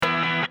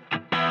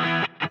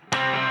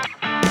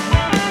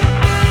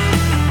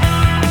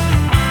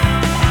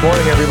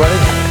Morning,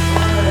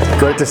 everybody.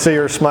 Great to see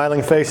your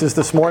smiling faces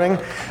this morning.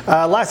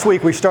 Last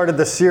week we started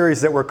the series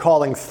that we're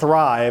calling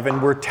Thrive,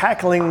 and we're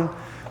tackling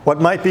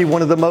what might be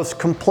one of the most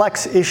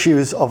complex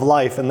issues of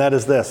life, and that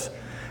is this.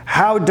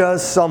 How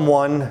does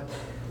someone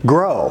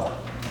grow?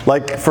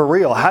 Like, for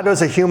real, how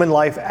does a human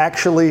life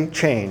actually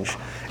change?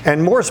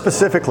 And more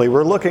specifically,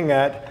 we're looking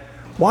at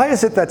why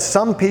is it that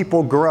some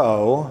people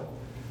grow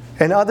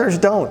and others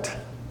don't?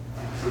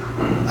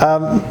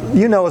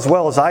 You know as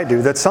well as I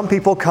do that some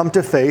people come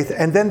to faith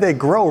and then they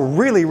grow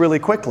really, really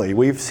quickly.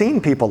 We've seen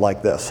people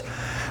like this.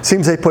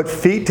 Seems they put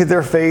feet to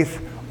their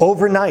faith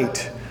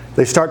overnight.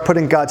 They start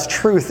putting God's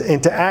truth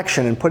into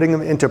action and putting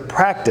them into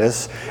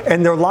practice,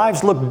 and their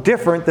lives look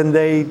different than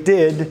they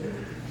did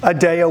a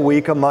day, a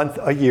week, a month,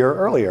 a year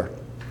earlier.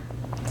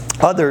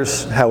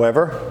 Others,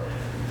 however,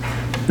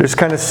 just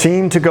kind of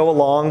seem to go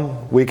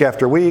along week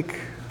after week,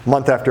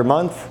 month after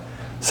month,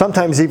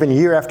 sometimes even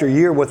year after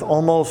year with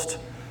almost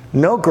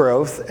no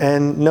growth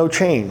and no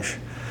change.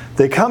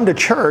 They come to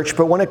church,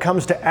 but when it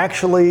comes to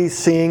actually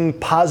seeing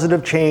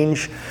positive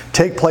change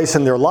take place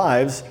in their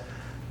lives,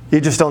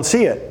 you just don't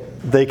see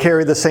it. They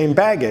carry the same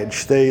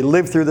baggage. They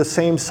live through the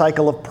same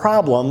cycle of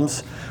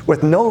problems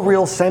with no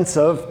real sense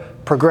of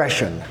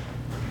progression.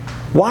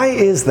 Why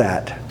is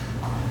that?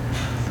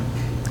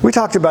 We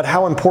talked about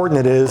how important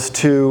it is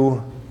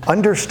to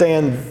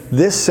understand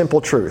this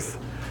simple truth.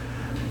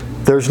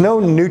 There's no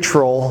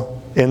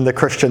neutral in the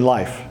Christian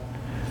life.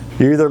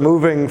 You're either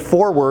moving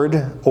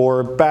forward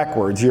or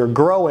backwards. You're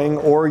growing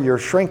or you're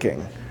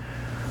shrinking.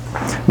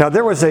 Now,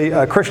 there was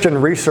a Christian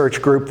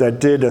research group that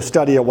did a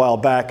study a while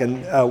back,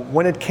 and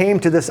when it came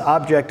to this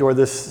object or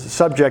this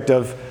subject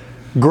of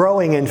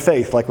growing in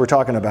faith, like we're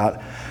talking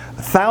about,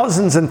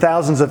 thousands and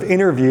thousands of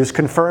interviews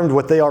confirmed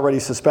what they already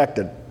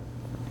suspected.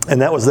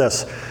 And that was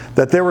this,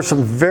 that there were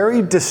some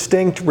very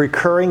distinct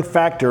recurring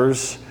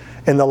factors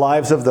in the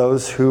lives of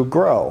those who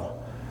grow.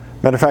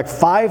 Matter of fact,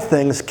 5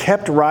 things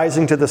kept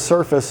rising to the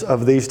surface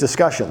of these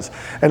discussions.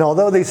 And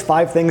although these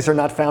 5 things are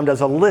not found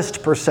as a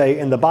list per se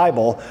in the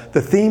Bible,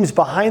 the themes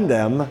behind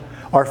them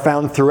are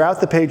found throughout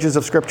the pages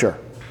of Scripture.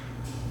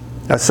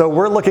 So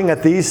we're looking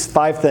at these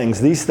 5 things.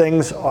 These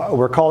things,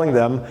 we're calling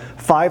them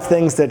 5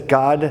 things that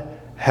God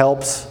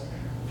helps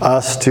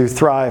us to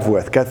thrive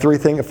with. Got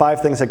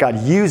 5 things that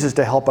God uses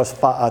to help us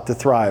to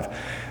thrive.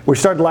 We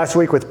started last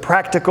week with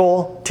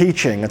practical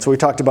teaching. That's what we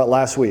talked about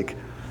last week.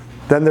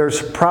 Then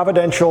there's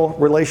providential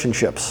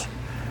relationships,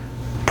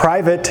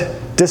 private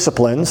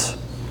disciplines,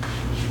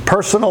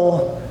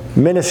 personal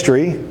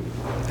ministry,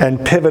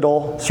 and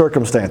pivotal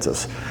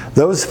circumstances.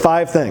 Those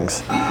 5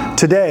 things.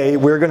 Today,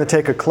 we're going to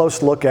take a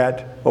close look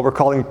at what we're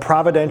calling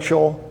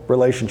providential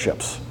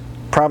relationships.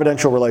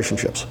 Providential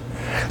relationships.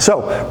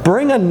 So,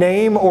 bring a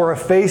name or a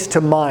face to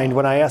mind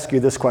when I ask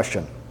you this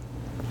question.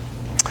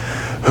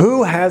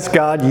 Who has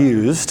God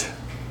used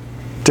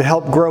to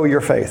help grow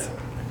your faith?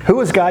 Who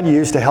has God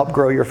used to help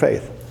grow your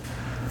faith?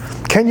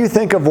 Can you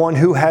think of one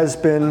who has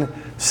been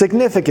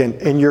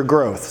significant in your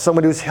growth?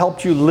 Someone who's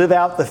helped you live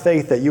out the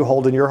faith that you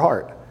hold in your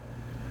heart?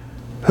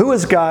 Who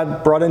has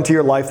God brought into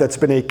your life that's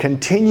been a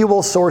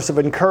continual source of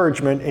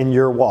encouragement in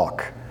your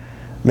walk?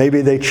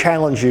 Maybe they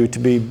challenge you to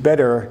be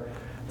better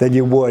than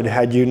you would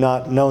had you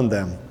not known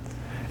them.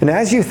 And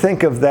as you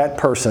think of that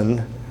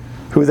person,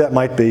 who that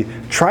might be,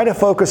 try to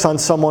focus on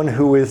someone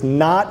who is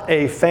not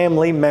a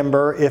family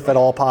member, if at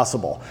all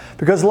possible.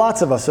 Because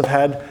lots of us have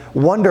had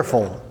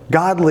wonderful,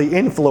 godly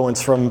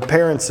influence from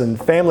parents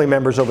and family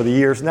members over the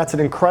years, and that's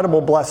an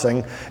incredible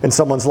blessing in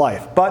someone's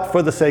life. But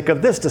for the sake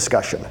of this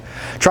discussion,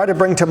 try to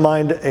bring to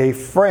mind a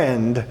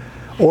friend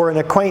or an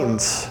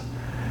acquaintance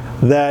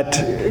that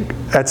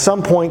at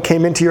some point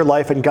came into your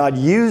life and God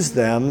used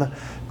them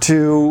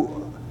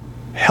to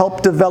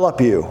help develop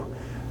you.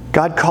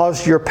 God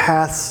caused your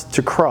paths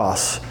to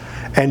cross,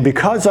 and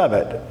because of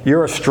it,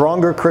 you're a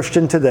stronger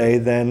Christian today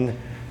than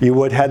you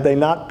would had they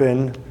not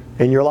been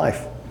in your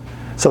life.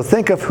 So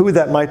think of who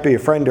that might be, a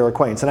friend or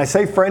acquaintance. And I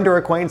say friend or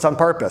acquaintance on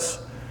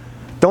purpose.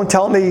 Don't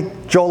tell me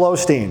Joel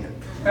Osteen.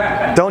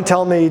 Don't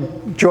tell me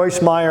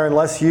Joyce Meyer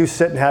unless you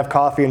sit and have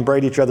coffee and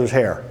braid each other's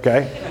hair,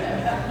 okay?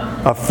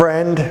 A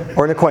friend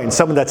or an acquaintance,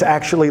 someone that's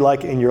actually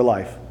like in your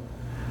life.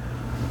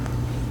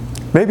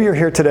 Maybe you're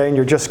here today and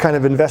you're just kind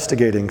of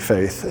investigating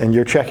faith and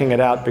you're checking it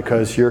out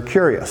because you're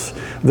curious.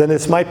 Then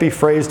this might be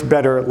phrased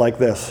better like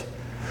this.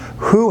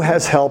 Who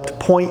has helped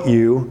point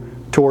you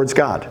towards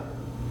God?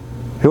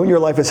 Who in your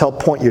life has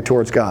helped point you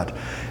towards God?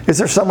 Is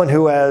there someone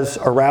who has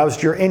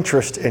aroused your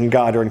interest in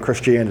God or in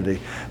Christianity?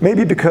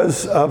 Maybe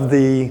because of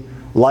the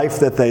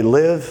life that they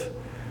live,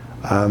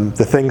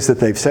 the things that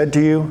they've said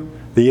to you,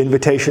 the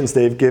invitations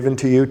they've given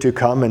to you to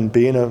come and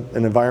be in an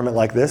environment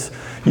like this.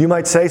 You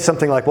might say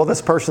something like, well,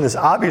 this person has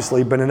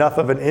obviously been enough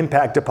of an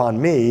impact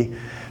upon me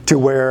to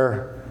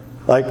where,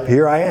 like,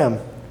 here I am.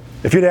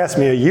 If you'd asked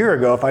me a year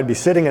ago if I'd be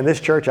sitting in this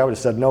church, I would have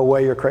said, no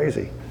way, you're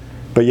crazy.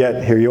 But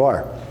yet, here you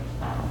are.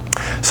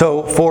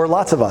 So for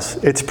lots of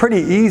us, it's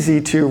pretty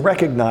easy to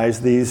recognize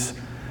these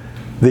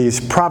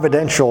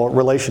providential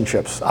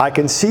relationships. I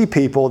can see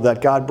people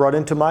that God brought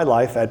into my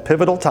life at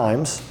pivotal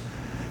times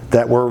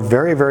that were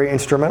very, very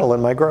instrumental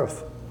in my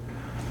growth.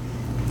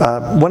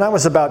 When I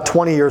was about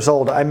 20 years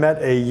old, I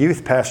met a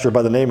youth pastor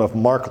by the name of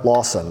Mark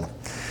Lawson.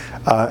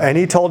 And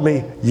he told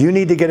me, you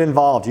need to get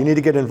involved. You need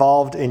to get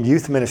involved in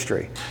youth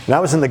ministry. And I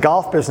was in the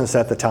golf business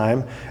at the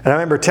time. And I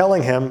remember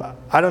telling him,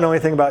 I don't know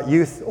anything about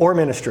youth or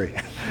ministry.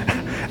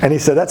 And he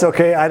said, that's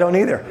okay, I don't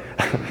either.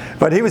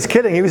 But he was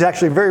kidding. He was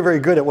actually very, very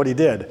good at what he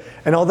did.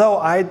 And although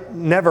I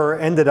never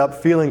ended up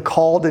feeling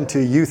called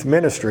into youth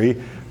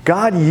ministry,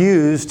 God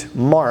used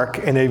Mark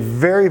in a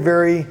very,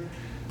 very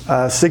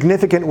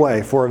significant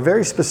way for a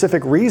very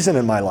specific reason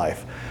in my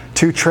life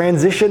to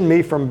transition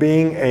me from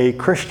being a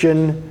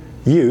Christian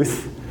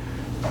youth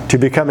to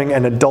becoming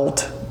an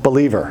adult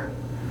believer.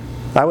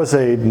 I was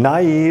a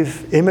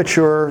naive,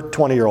 immature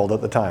 20-year-old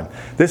at the time.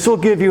 This will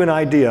give you an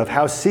idea of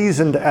how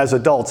seasoned as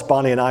adults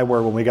Bonnie and I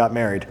were when we got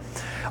married.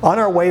 On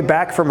our way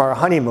back from our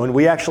honeymoon,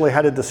 we actually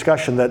had a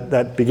discussion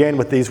that began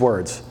with these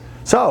words.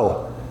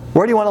 So,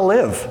 where do you want to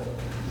live?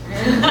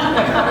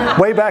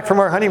 Way back from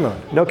our honeymoon.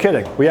 No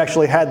kidding. We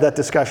actually had that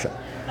discussion.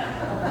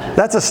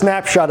 That's a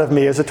snapshot of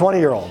me as a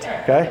 20-year-old,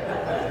 okay?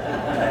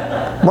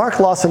 Mark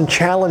Lawson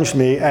challenged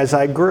me as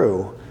I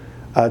grew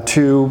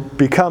to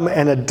become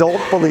an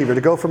adult believer,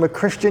 to go from a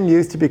Christian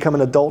youth to become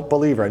an adult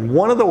believer. And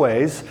one of the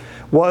ways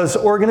was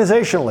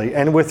organizationally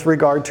and with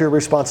regard to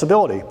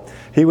responsibility.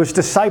 He was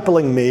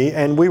discipling me,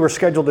 and we were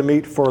scheduled to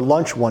meet for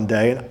lunch one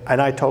day,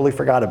 and I totally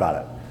forgot about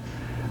it.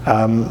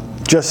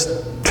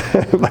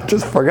 I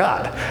just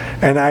forgot.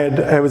 And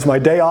it was my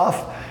day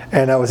off,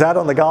 and I was out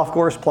on the golf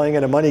course playing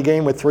in a money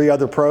game with 3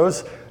 other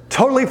pros.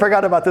 Totally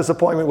forgot about this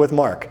appointment with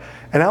Mark.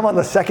 And I'm on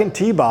the second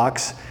tee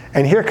box,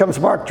 and here comes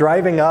Mark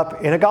driving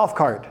up in a golf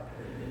cart.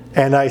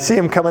 And I see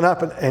him coming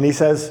up, and he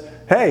says,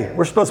 hey,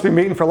 we're supposed to be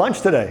meeting for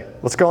lunch today.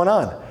 What's going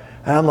on?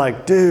 And I'm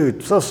like,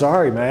 dude, so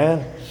sorry, man.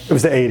 It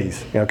was the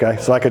 80s, okay?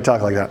 So I could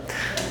talk like that.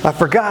 I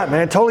forgot,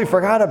 man, totally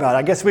forgot about it.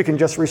 I guess we can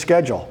just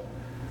reschedule.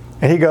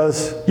 And he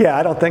goes, yeah,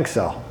 I don't think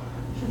so.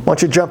 Why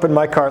don't you jump in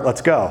my cart,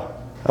 let's go.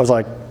 I was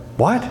like,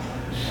 what?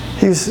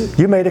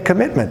 You made a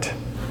commitment.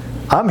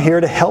 I'm here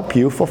to help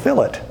you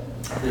fulfill it.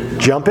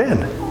 Jump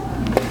in.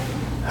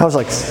 I was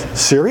like,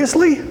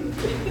 seriously?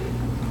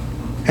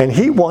 And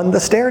he won the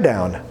stare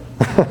down.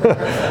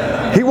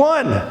 He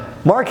won.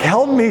 Mark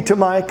held me to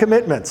my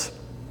commitments.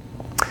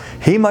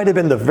 He might have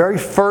been the very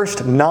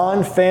first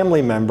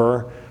non-family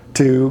member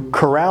to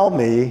corral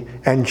me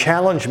and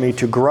challenge me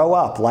to grow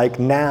up like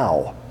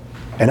now.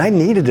 And I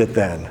needed it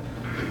then.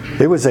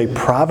 It was a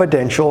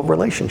providential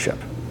relationship.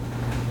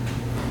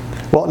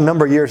 Well, a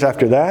number of years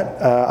after that,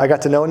 I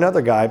got to know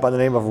another guy by the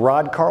name of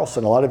Rod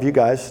Carlson. A lot of you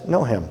guys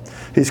know him.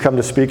 He's come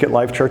to speak at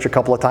Life Church a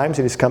couple of times,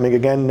 and he's coming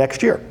again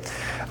next year.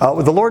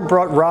 The Lord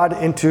brought Rod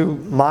into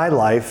my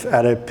life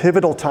at a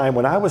pivotal time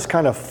when I was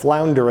kind of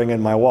floundering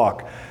in my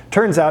walk.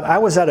 Turns out I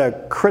was at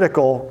a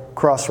critical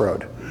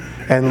crossroad.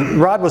 And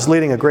Rod was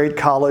leading a great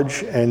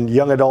college and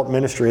young adult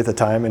ministry at the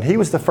time, and he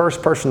was the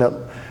first person that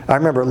I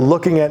remember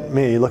looking at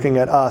me, looking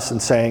at us,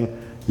 and saying,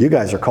 you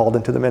guys are called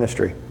into the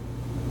ministry.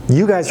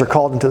 You guys are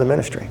called into the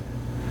ministry.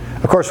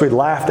 Of course, we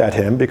laughed at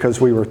him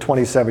because we were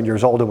 27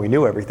 years old and we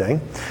knew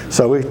everything.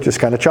 So we just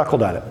kind of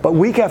chuckled at it. But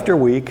week after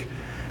week,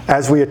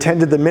 as we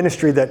attended the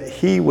ministry that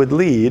he would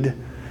lead,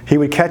 he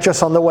would catch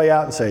us on the way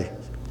out and say,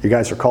 you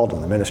guys are called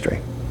in the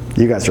ministry.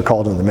 You guys are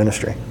called in the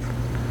ministry.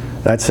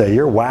 And I'd say,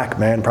 you're whack,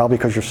 man, probably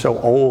because you're so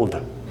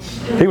old.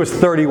 He was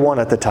 31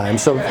 at the time,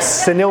 so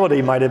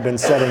senility might have been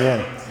setting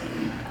in.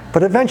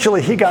 But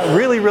eventually he got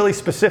really, really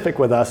specific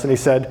with us, and he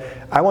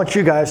said, I want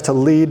you guys to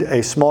lead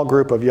a small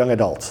group of young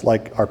adults,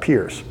 like our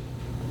peers.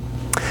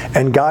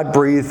 And God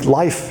breathed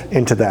life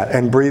into that,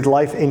 and breathed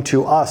life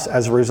into us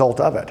as a result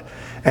of it.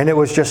 And it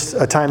was just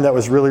a time that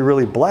was really,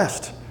 really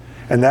blessed.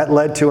 And that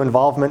led to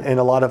involvement in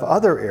a lot of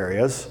other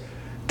areas.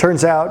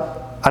 Turns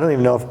out, I don't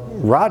even know if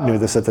Rod knew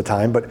this at the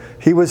time, but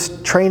he was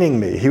training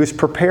me. He was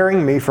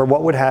preparing me for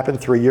what would happen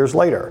 3 years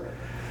later.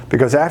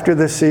 Because after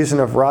this season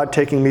of Rod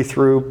taking me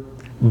through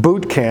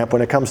boot camp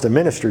when it comes to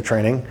ministry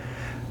training,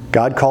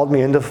 God called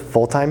me into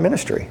full-time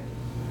ministry.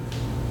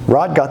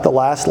 Rod got the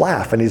last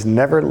laugh, and he's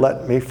never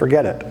let me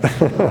forget it.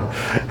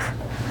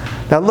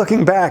 Now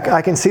looking back,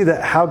 I can see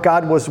that how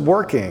God was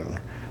working.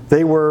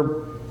 They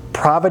were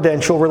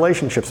providential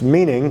relationships,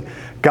 meaning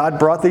God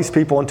brought these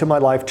people into my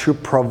life to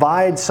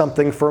provide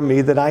something for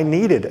me that I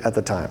needed at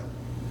the time.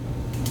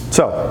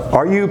 So,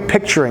 are you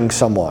picturing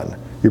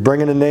someone? You're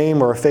bringing a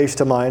name or a face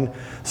to mind,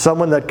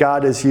 someone that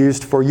God has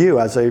used for you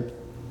as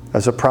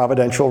a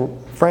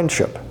providential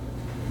friendship.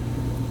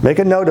 Make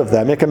a note of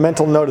that. Make a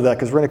mental note of that,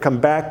 because we're going to come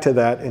back to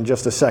that in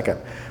just a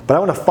second. But I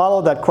want to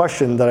follow that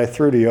question that I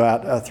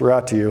threw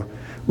out to you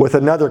with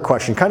another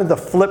question, kind of the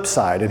flip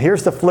side. And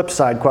here's the flip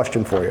side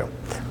question for you.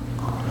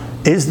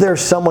 Is there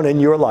someone in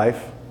your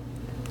life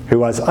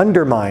who has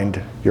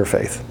undermined your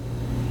faith?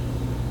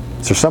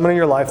 Is there someone in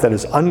your life that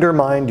has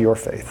undermined your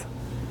faith?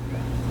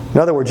 In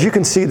other words, you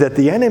can see that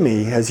the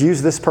enemy has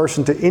used this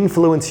person to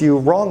influence you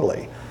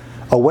wrongly,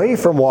 away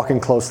from walking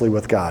closely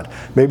with God.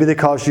 Maybe they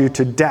caused you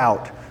to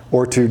doubt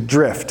or to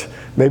drift.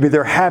 Maybe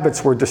their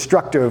habits were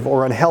destructive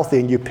or unhealthy,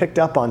 and you picked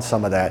up on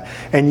some of that.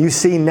 And you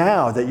see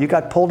now that you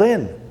got pulled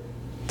in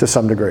to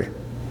some degree.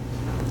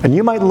 And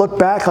you might look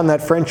back on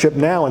that friendship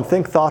now and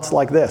think thoughts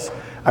like this: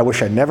 I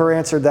wish I never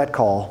answered that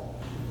call.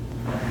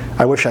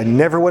 I wish I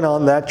never went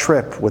on that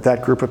trip with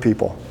that group of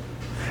people.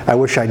 I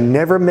wish I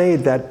never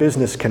made that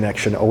business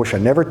connection. I wish I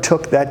never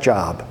took that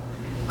job.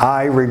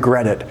 I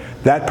regret it.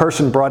 That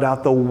person brought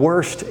out the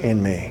worst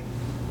in me.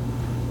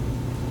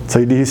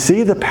 So do you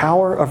see the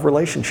power of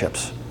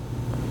relationships?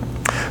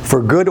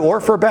 For good or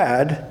for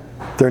bad,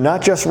 they're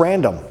not just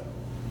random.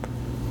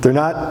 They're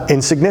not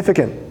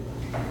insignificant.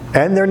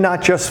 And they're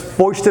not just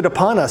foisted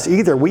upon us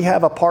either. We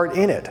have a part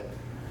in it.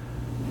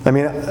 I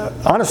mean,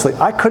 honestly,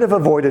 I could have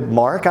avoided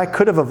Mark. I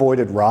could have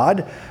avoided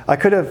Rod. I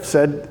could have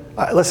said,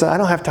 listen, I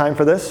don't have time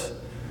for this.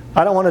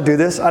 I don't want to do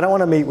this. I don't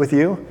want to meet with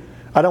you.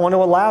 I don't want to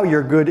allow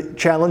your good,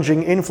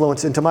 challenging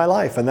influence into my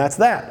life. And that's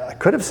that. I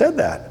could have said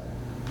that.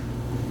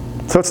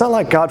 So it's not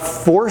like God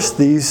forced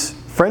these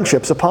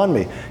friendships upon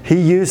me. He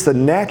used the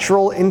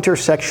natural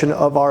intersection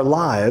of our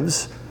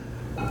lives,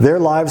 their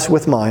lives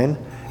with mine,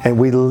 and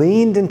we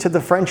leaned into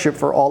the friendship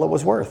for all it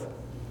was worth.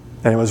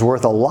 And it was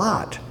worth a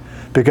lot,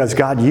 because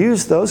God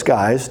used those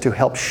guys to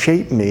help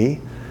shape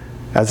me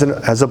as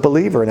a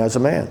believer and as a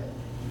man.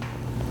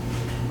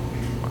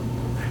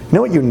 You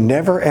know what you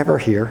never ever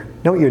hear?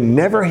 You know what you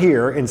never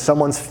hear in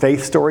someone's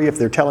faith story if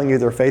they're telling you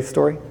their faith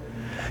story?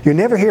 You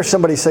never hear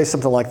somebody say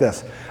something like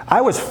this: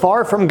 I was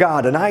far from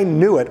God and I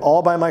knew it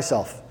all by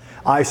myself.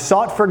 I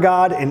sought for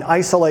God in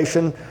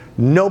isolation.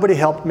 Nobody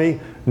helped me.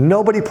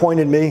 Nobody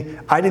pointed me.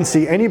 I didn't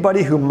see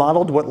anybody who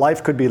modeled what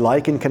life could be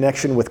like in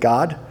connection with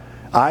God.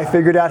 I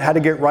figured out how to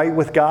get right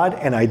with God,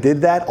 and I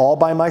did that all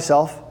by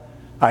myself.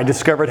 I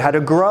discovered how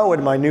to grow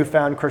in my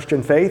newfound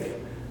Christian faith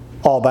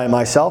all by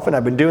myself, and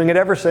I've been doing it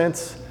ever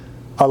since,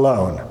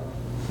 alone.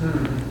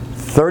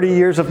 30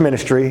 years of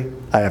ministry,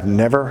 I have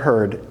never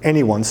heard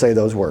anyone say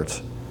those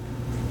words.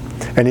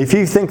 And if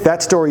you think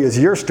that story is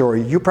your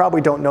story, you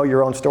probably don't know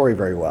your own story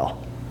very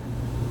well.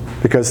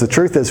 Because the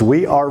truth is,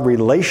 we are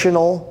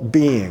relational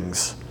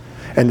beings.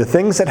 And the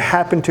things that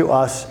happen to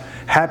us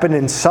happen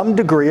in some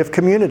degree of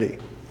community.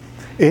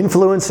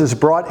 Influence is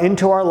brought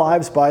into our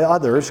lives by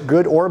others,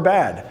 good or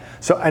bad.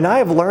 And I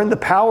have learned the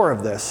power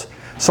of this.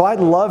 So I'd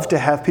love to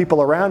have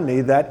people around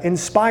me that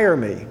inspire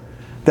me,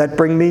 that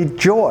bring me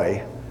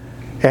joy.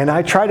 And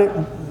I try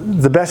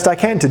the best I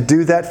can to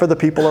do that for the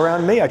people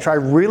around me. I try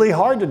really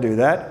hard to do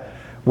that,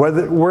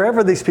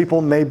 wherever these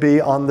people may be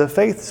on the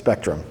faith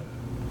spectrum.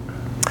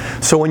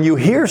 So when you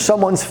hear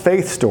someone's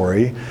faith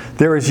story,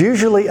 there is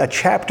usually a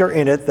chapter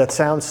in it that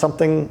sounds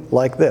something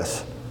like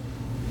this.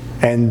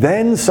 And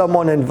then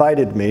someone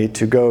invited me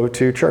to go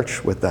to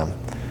church with them.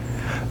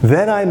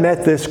 Then I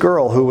met this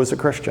girl who was a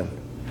Christian.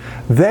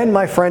 Then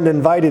my friend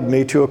invited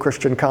me to a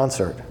Christian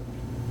concert.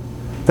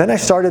 Then I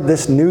started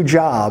this new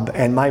job,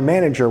 and my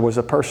manager was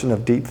a person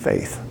of deep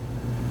faith.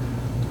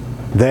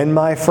 Then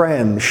my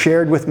friend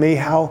shared with me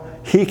how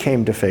he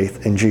came to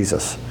faith in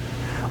Jesus.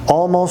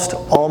 Almost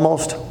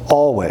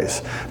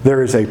always,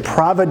 there is a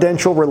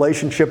providential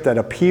relationship that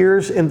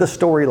appears in the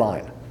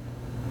storyline.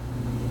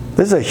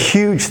 This is a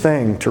huge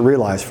thing to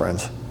realize,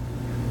 friends.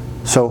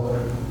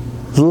 So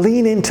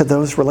lean into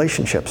those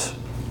relationships.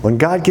 When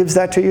God gives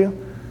that to you,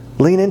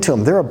 lean into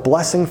them. They're a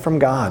blessing from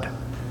God.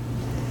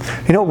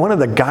 You know, one of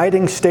the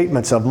guiding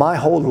statements of my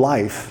whole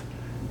life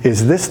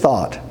is this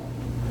thought: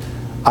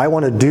 I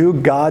want to do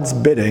God's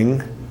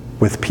bidding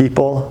with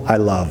people I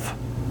love.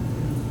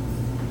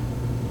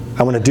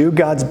 I want to do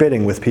God's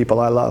bidding with people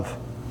I love.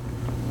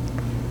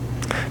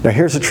 Now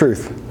here's the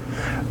truth.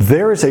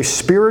 There is a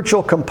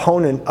spiritual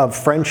component of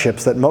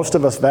friendships that most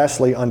of us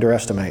vastly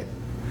underestimate,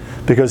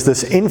 because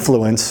this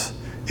influence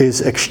is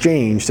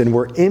exchanged and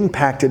we're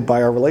impacted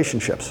by our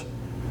relationships.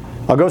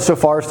 I'll go so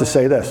far as to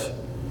say this: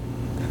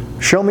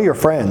 show me your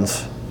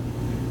friends,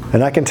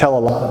 and I can tell a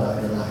lot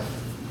about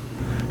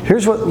your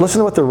life. Listen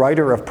to what the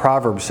writer of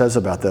Proverbs says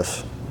about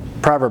this.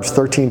 Proverbs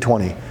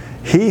 13:20.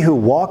 He who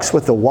walks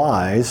with the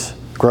wise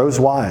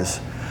grows wise,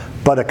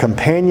 but a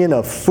companion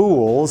of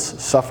fools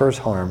suffers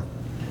harm.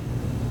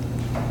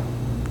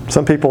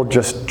 Some people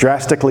just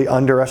drastically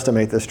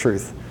underestimate this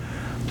truth.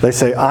 They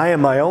say, I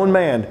am my own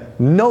man.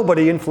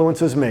 Nobody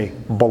influences me.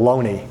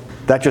 Baloney.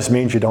 That just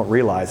means you don't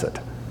realize it.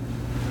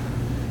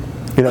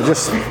 You know,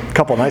 just a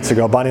couple nights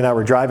ago, Bonnie and I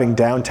were driving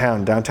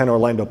downtown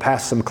Orlando,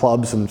 past some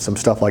clubs and some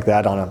stuff like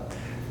that I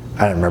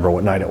don't remember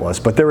what night it was,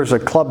 but there was a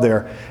club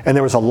there, and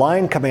there was a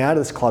line coming out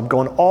of this club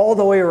going all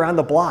the way around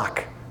the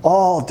block.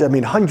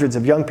 Hundreds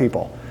of young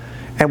people.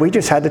 And we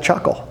just had to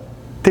chuckle.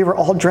 They were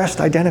all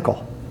dressed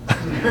identical.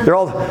 They're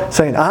all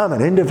saying, I'm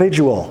an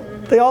individual.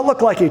 They all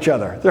look like each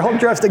other. They're all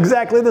dressed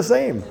exactly the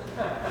same.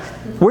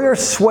 We're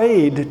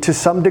swayed to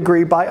some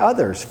degree by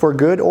others, for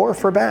good or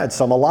for bad.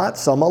 Some a lot,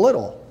 some a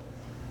little.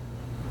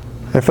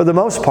 And for the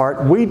most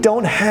part, we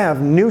don't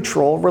have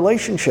neutral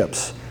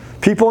relationships.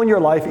 People in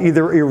your life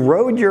either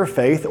erode your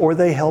faith or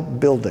they help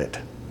build it.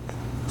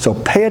 So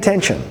pay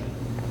attention.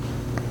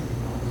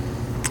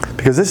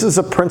 Because this is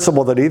a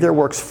principle that either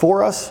works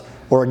for us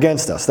or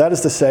against us. That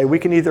is to say, we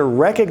can either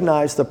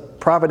recognize the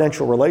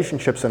providential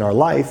relationships in our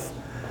life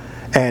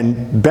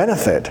and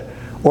benefit,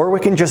 or we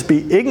can just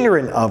be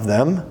ignorant of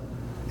them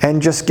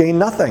and just gain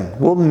nothing.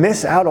 We'll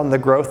miss out on the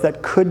growth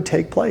that could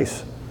take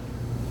place.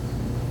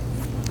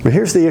 But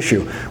here's the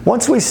issue.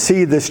 Once we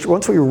see this,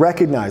 once we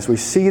recognize, we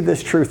see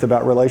this truth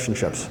about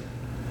relationships,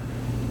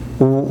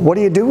 what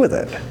do you do with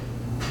it?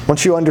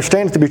 Once you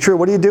understand it to be true,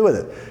 what do you do with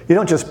it? You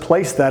don't just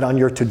place that on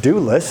your to-do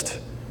list.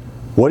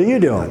 What are you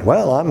doing?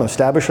 Well, I'm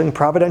establishing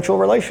providential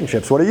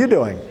relationships. What are you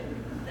doing?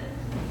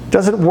 It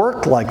doesn't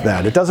work like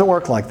that. It doesn't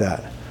work like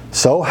that.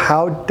 So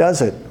how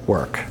does it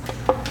work?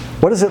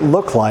 What does it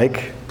look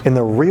like in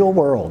the real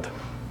world?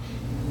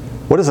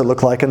 What does it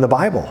look like in the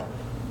Bible?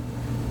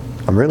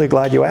 I'm really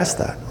glad you asked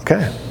that.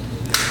 Okay.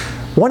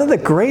 One of the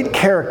great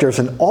characters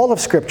in all of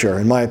Scripture,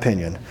 in my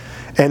opinion,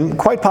 and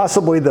quite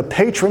possibly the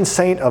patron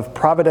saint of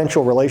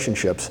providential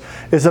relationships,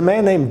 is a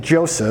man named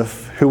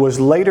Joseph, who was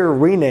later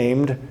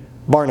renamed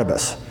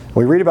Barnabas.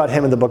 We read about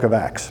him in the book of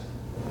Acts.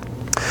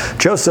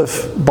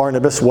 Joseph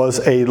Barnabas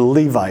was a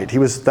Levite.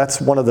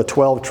 That's one of the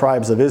 12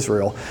 tribes of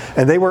Israel.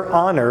 And they were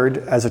honored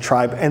as a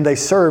tribe, and they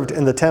served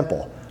in the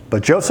temple.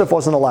 But Joseph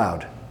wasn't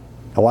allowed.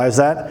 Now, why is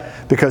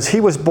that? Because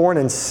he was born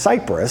in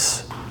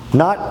Cyprus,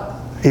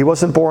 he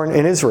wasn't born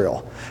in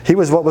Israel. He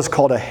was what was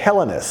called a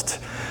Hellenist.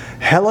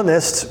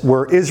 Hellenists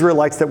were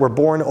Israelites that were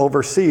born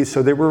overseas,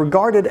 so they were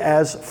regarded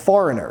as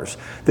foreigners.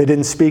 They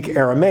didn't speak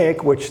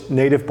Aramaic, which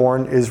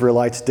native-born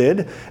Israelites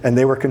did, and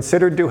they were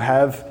considered to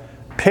have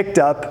picked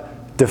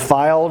up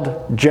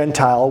defiled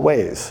Gentile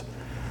ways.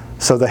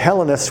 So the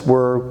Hellenists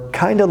were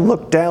kind of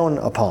looked down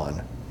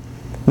upon.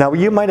 Now,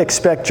 you might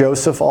expect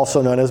Joseph,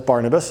 also known as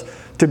Barnabas,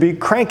 to be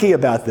cranky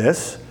about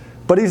this,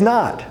 but he's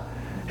not.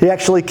 He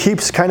actually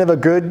keeps kind of a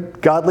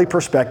good, godly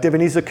perspective,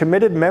 and he's a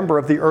committed member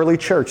of the early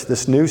church,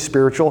 this new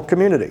spiritual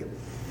community.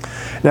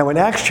 Now, in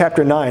Acts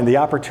chapter 9, the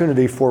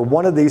opportunity for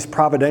one of these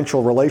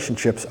providential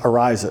relationships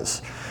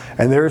arises.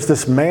 And there's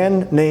this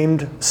man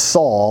named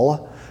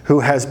Saul who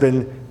has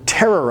been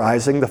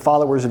terrorizing the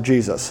followers of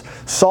Jesus.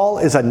 Saul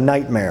is a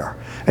nightmare.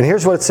 And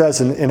here's what it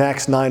says in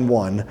Acts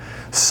 9:1.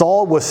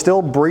 Saul was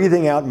still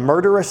breathing out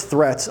murderous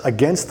threats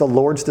against the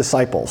Lord's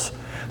disciples.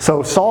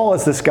 So Saul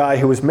is this guy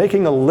who was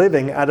making a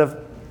living out of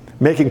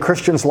making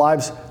Christians'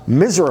 lives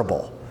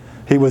miserable.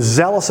 He was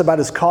zealous about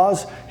his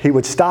cause. He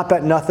would stop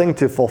at nothing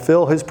to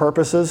fulfill his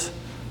purposes.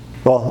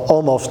 Well,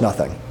 almost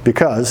nothing,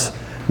 because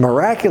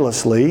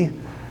miraculously,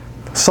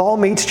 Saul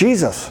meets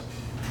Jesus.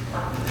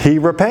 He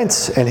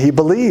repents and he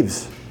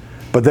believes.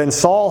 But then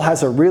Saul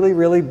has a really,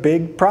 really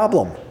big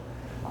problem,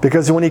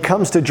 because when he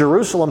comes to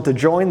Jerusalem to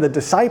join the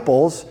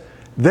disciples,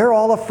 they're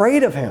all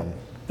afraid of him.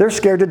 They're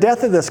scared to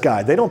death of this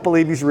guy. They don't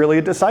believe he's really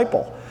a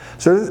disciple.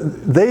 So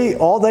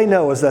all they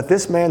know is that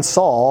this man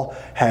Saul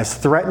has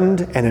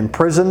threatened and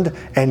imprisoned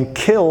and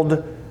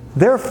killed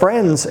their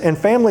friends and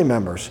family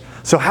members.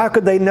 So how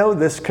could they know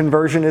this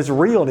conversion is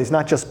real and he's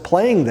not just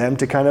playing them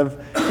to kind of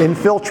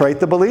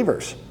infiltrate the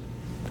believers?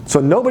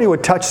 So nobody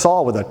would touch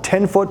Saul with a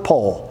 10-foot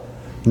pole.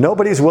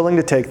 Nobody's willing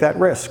to take that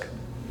risk.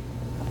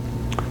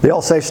 They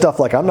all say stuff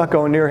like, I'm not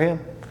going near him.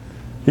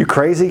 You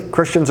crazy?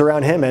 Christians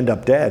around him end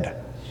up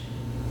dead.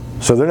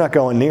 So they're not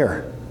going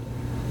near.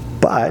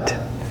 But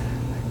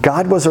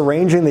God was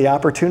arranging the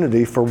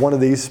opportunity for one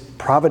of these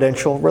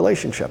providential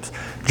relationships.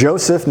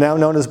 Joseph, now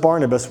known as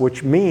Barnabas,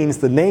 which means,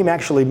 the name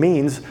actually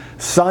means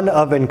son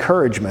of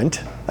encouragement.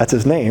 That's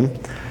his name.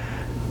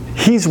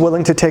 He's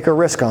willing to take a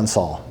risk on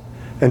Saul.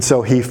 And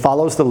so he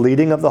follows the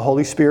leading of the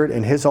Holy Spirit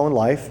in his own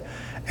life,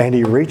 and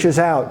he reaches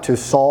out to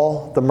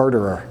Saul the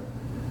murderer.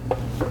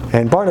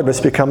 And Barnabas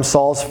becomes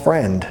Saul's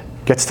friend,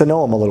 gets to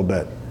know him a little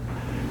bit.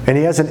 And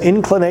he has an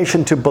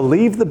inclination to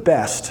believe the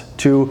best,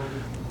 to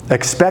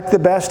expect the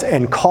best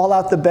and call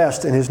out the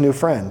best in his new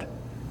friend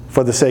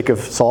for the sake of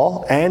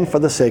Saul and for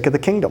the sake of the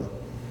kingdom.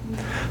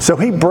 So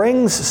he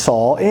brings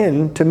Saul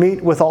in to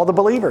meet with all the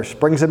believers,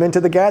 brings him into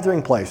the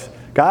gathering place.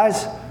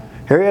 Guys,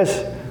 here he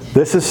is.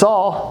 This is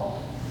Saul.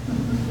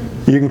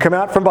 You can come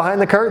out from behind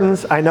the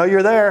curtains. I know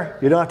you're there.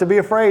 You don't have to be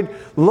afraid.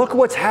 Look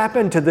what's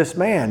happened to this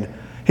man.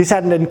 He's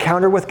had an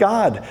encounter with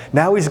God.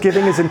 Now he's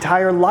giving his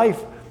entire life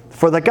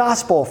for the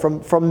gospel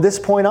from this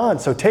point on.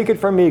 So take it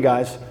from me,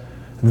 guys.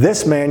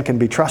 This man can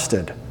be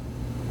trusted.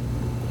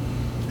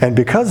 And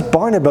because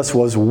Barnabas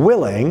was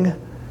willing,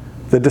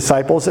 the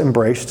disciples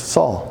embraced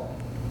Saul.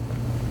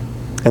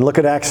 And look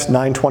at Acts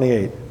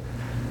 9:28.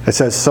 It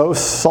says, so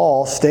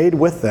Saul stayed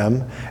with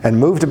them and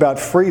moved about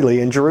freely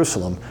in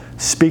Jerusalem,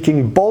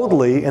 speaking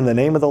boldly in the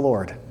name of the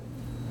Lord.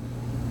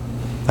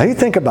 Now you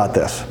think about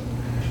this.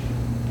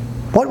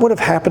 What would have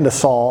happened to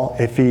Saul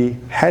if he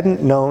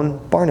hadn't known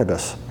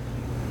Barnabas?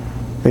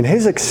 I mean,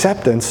 his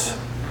acceptance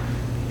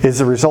is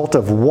the result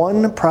of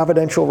one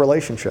providential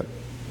relationship.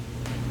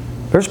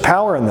 There's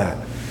power in that.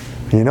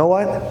 And you know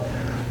what?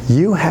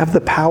 You have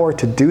the power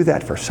to do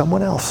that for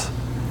someone else.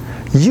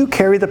 You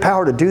carry the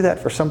power to do that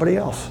for somebody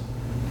else.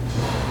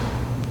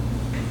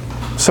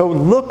 So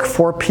look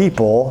for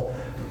people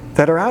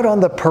that are out on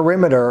the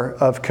perimeter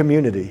of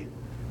community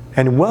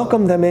and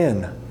welcome them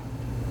in.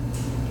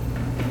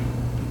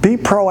 Be Be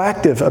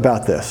proactive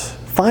about this.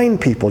 Find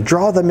people,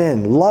 draw them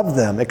in, love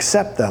them,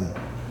 accept them.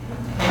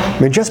 I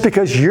mean, just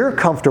because you're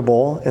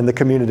comfortable in the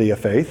community of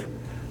faith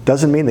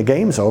doesn't mean the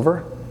game's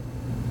over.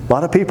 A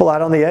lot of people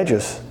out on the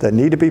edges that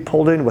need to be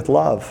pulled in with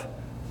love.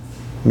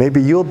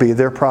 Maybe you'll be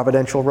their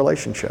providential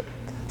relationship.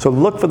 So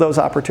look for those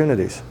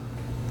opportunities.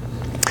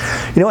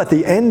 You know, at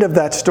the end of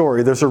that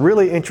story, there's a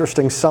really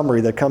interesting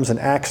summary that comes in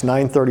Acts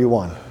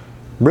 9:31.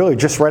 Really,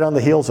 just right on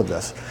the heels of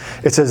this.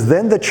 It says,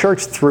 "Then the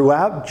church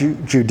throughout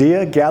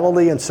Judea,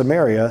 Galilee, and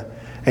Samaria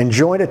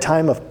enjoyed a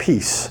time of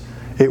peace.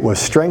 It was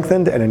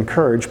strengthened and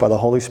encouraged by the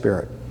Holy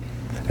Spirit."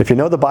 If you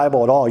know the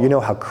Bible at all, you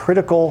know how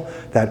critical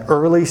that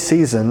early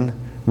season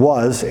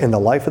was in the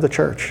life of the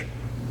church.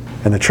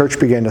 And the church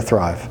began to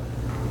thrive.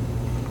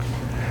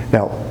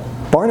 Now,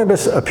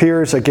 Barnabas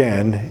appears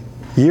again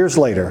years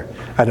later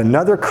at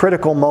another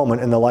critical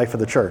moment in the life of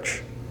the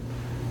church.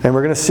 And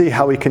we're going to see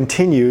how he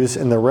continues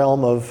in the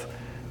realm of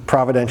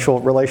providential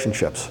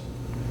relationships.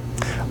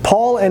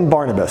 Paul and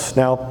Barnabas.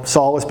 Now,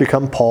 Saul has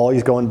become Paul.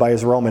 He's going by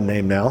his Roman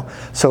name now.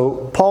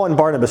 So Paul and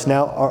Barnabas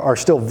now are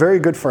still very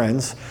good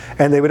friends.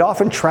 And they would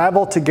often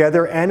travel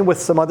together and with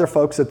some other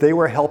folks that they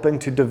were helping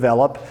to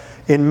develop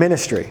in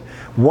ministry.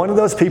 One of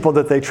those people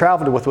that they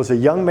traveled with was a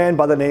young man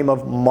by the name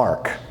of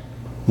Mark.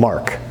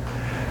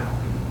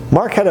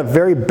 Mark had a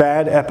very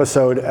bad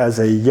episode as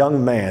a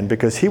young man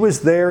because he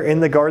was there in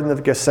the Garden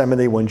of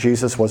Gethsemane when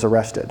Jesus was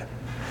arrested.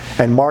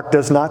 And Mark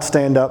does not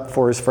stand up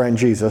for his friend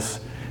Jesus.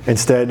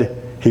 Instead,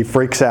 he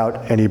freaks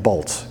out and he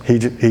bolts. He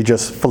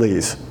just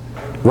flees,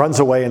 runs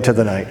away into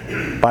the night.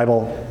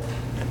 Bible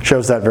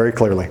shows that very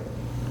clearly.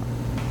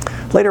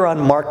 Later on,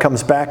 Mark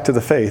comes back to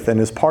the faith and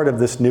is part of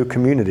this new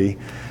community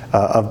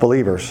of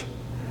believers.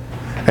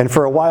 And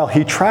for a while,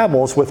 he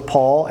travels with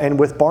Paul and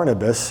with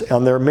Barnabas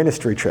on their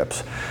ministry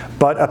trips.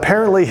 But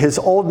apparently his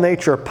old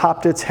nature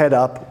popped its head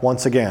up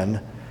once again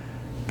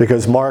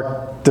because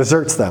Mark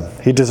deserts them.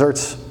 He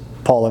deserts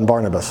Paul and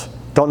Barnabas.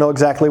 Don't know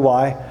exactly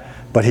why,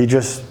 but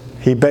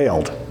he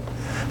bailed.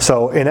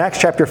 So in Acts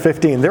chapter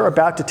 15, they're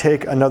about to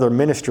take another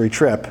ministry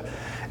trip.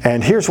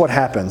 And here's what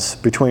happens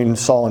between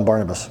Paul and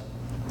Barnabas.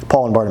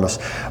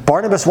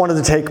 Barnabas wanted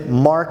to take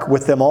Mark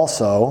with them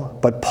also,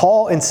 but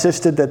Paul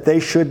insisted that they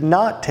should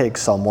not take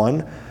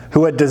someone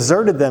who had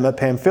deserted them at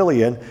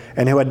Pamphylia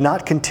and who had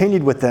not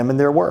continued with them in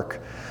their work.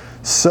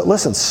 So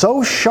listen,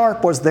 so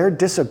sharp was their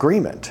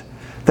disagreement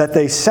that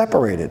they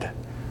separated.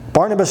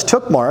 Barnabas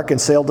took Mark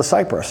and sailed to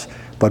Cyprus,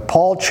 but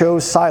Paul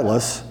chose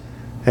Silas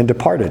and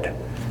departed.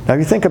 Now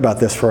you think about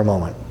this for a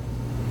moment.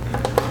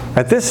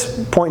 At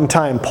this point in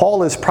time,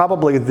 Paul is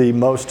probably the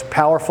most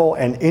powerful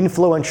and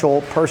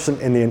influential person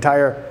in the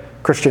entire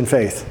Christian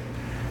faith.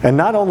 And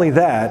not only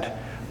that,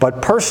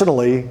 but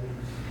personally,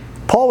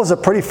 Paul was a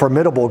pretty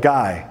formidable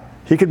guy.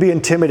 He could be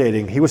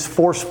intimidating. He was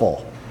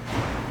forceful.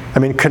 I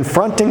mean,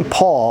 confronting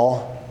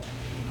Paul,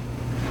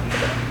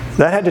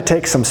 that had to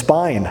take some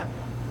spine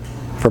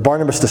for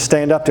Barnabas to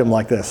stand up to him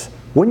like this.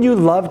 Wouldn't you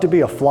love to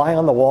be a fly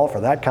on the wall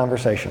for that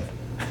conversation?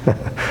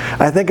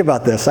 I think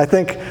about this. I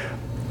think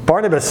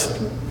Barnabas,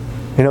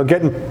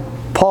 getting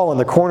Paul in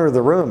the corner of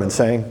the room and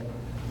saying,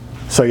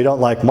 "So you don't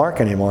like Mark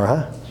anymore,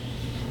 huh?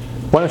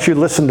 Why don't you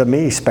listen to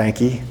me,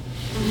 Spanky?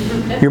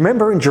 You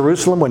remember in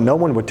Jerusalem when no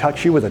one would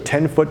touch you with a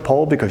 10-foot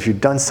pole because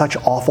you'd done such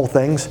awful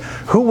things?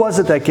 Who was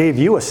it that gave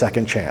you a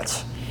second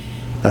chance?"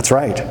 That's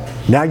right.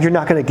 Now you're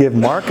not going to give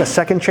Mark a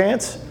second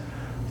chance?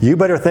 You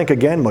better think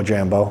again,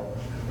 Mojambo.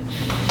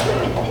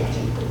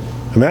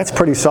 I mean, that's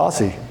pretty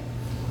saucy.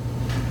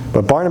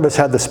 But Barnabas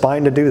had the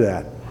spine to do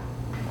that.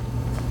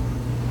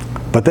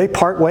 But they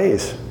part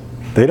ways.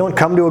 They don't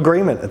come to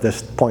agreement at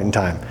this point in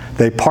time.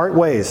 They part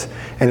ways.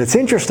 And it's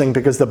interesting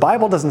because the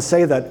Bible doesn't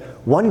say that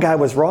one guy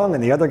was wrong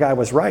and the other guy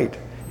was right.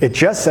 It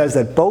just says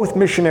that both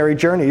missionary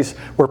journeys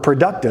were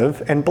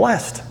productive and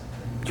blessed.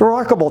 It's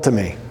remarkable to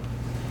me.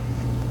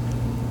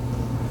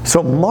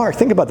 So Mark,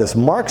 think about this.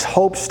 Mark's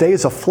hope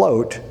stays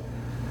afloat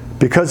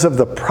because of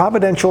the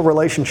providential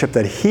relationship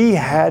that he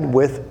had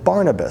with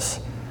Barnabas.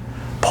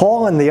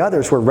 Paul and the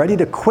others were ready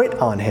to quit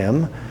on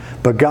him,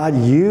 but God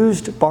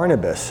used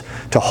Barnabas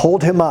to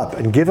hold him up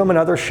and give him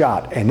another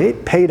shot, and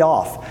it paid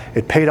off.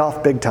 It paid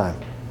off big time.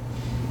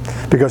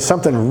 Because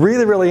something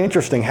really, really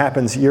interesting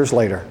happens years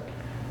later.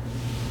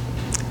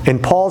 In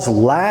Paul's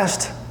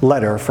last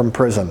letter from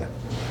prison,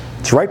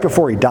 it's right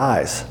before he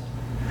dies,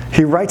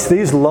 he writes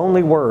these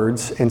lonely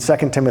words in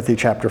 2 Timothy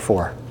chapter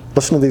 4.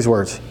 Listen to these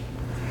words.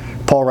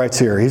 Paul writes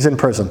here, he's in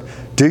prison.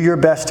 "Do your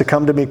best to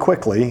come to me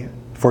quickly,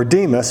 for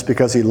Demas,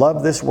 because he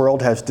loved this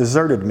world, has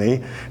deserted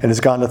me and has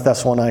gone to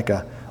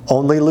Thessalonica.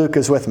 Only Luke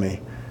is with me.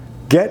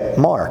 Get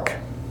Mark."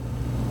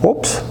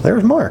 Oops,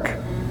 there's Mark.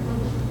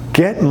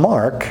 "Get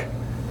Mark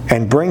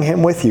and bring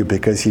him with you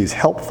because he's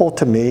helpful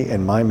to me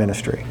in my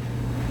ministry."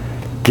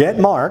 Get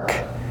Mark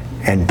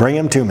and bring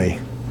him to me.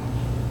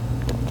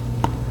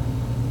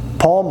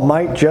 Paul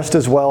might just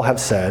as well have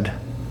said,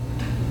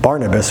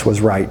 Barnabas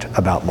was right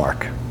about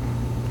Mark.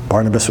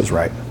 Barnabas was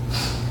right.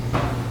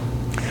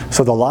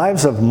 So the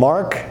lives of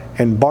Mark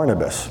and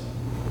Barnabas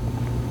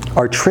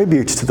are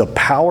tributes to the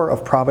power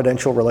of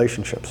providential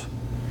relationships.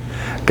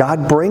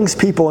 God brings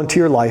people into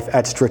your life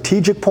at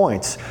strategic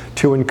points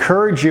to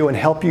encourage you and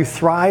help you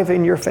thrive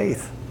in your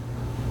faith.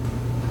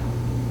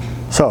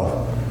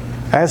 So,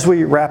 as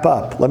we wrap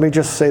up, let me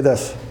just say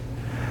this.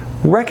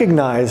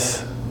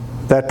 Recognize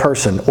that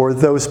person or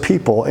those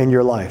people in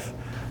your life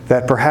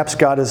that perhaps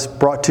God has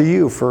brought to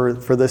you for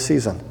this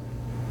season.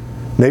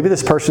 Maybe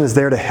this person is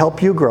there to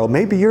help you grow.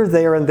 Maybe you're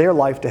there in their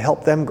life to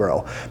help them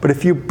grow. But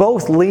if you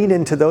both lean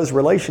into those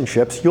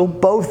relationships, you'll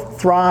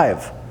both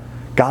thrive.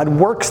 God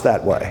works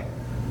that way.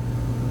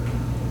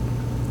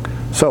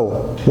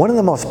 So, one of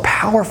the most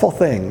powerful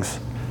things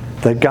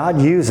that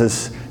God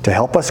uses to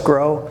help us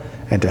grow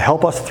and to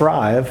help us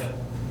thrive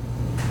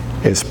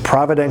is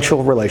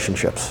providential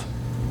relationships.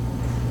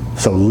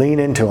 So lean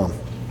into them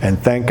and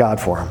thank God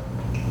for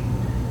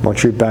them.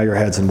 Won't you bow your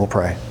heads and we'll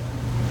pray.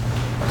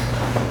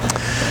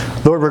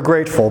 Lord, we're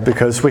grateful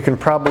because we can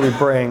probably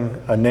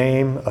bring a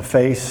name, a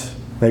face,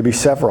 maybe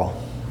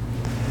several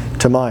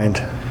to mind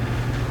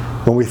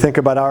when we think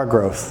about our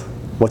growth,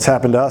 what's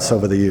happened to us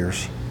over the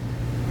years.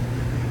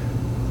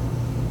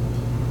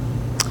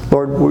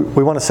 Lord,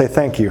 we want to say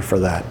thank you for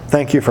that.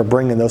 Thank you for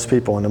bringing those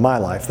people into my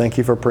life. Thank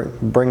you for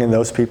bringing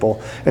those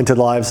people into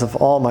the lives of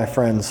all my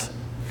friends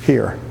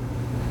here.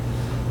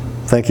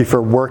 Thank you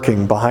for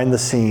working behind the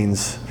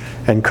scenes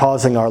and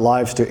causing our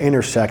lives to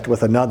intersect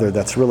with another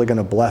that's really going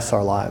to bless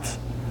our lives.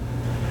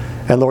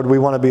 And Lord, we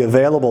want to be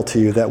available to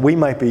you that we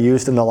might be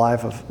used in the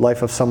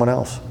life of someone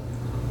else.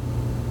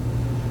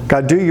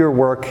 God, do your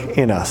work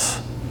in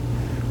us.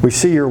 We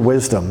see your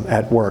wisdom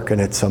at work,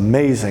 and it's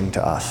amazing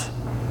to us.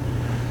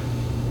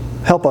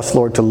 Help us,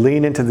 Lord, to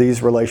lean into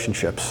these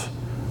relationships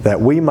that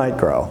we might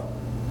grow,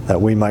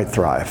 that we might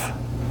thrive.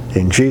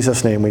 In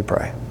Jesus' name we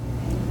pray.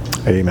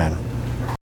 Amen.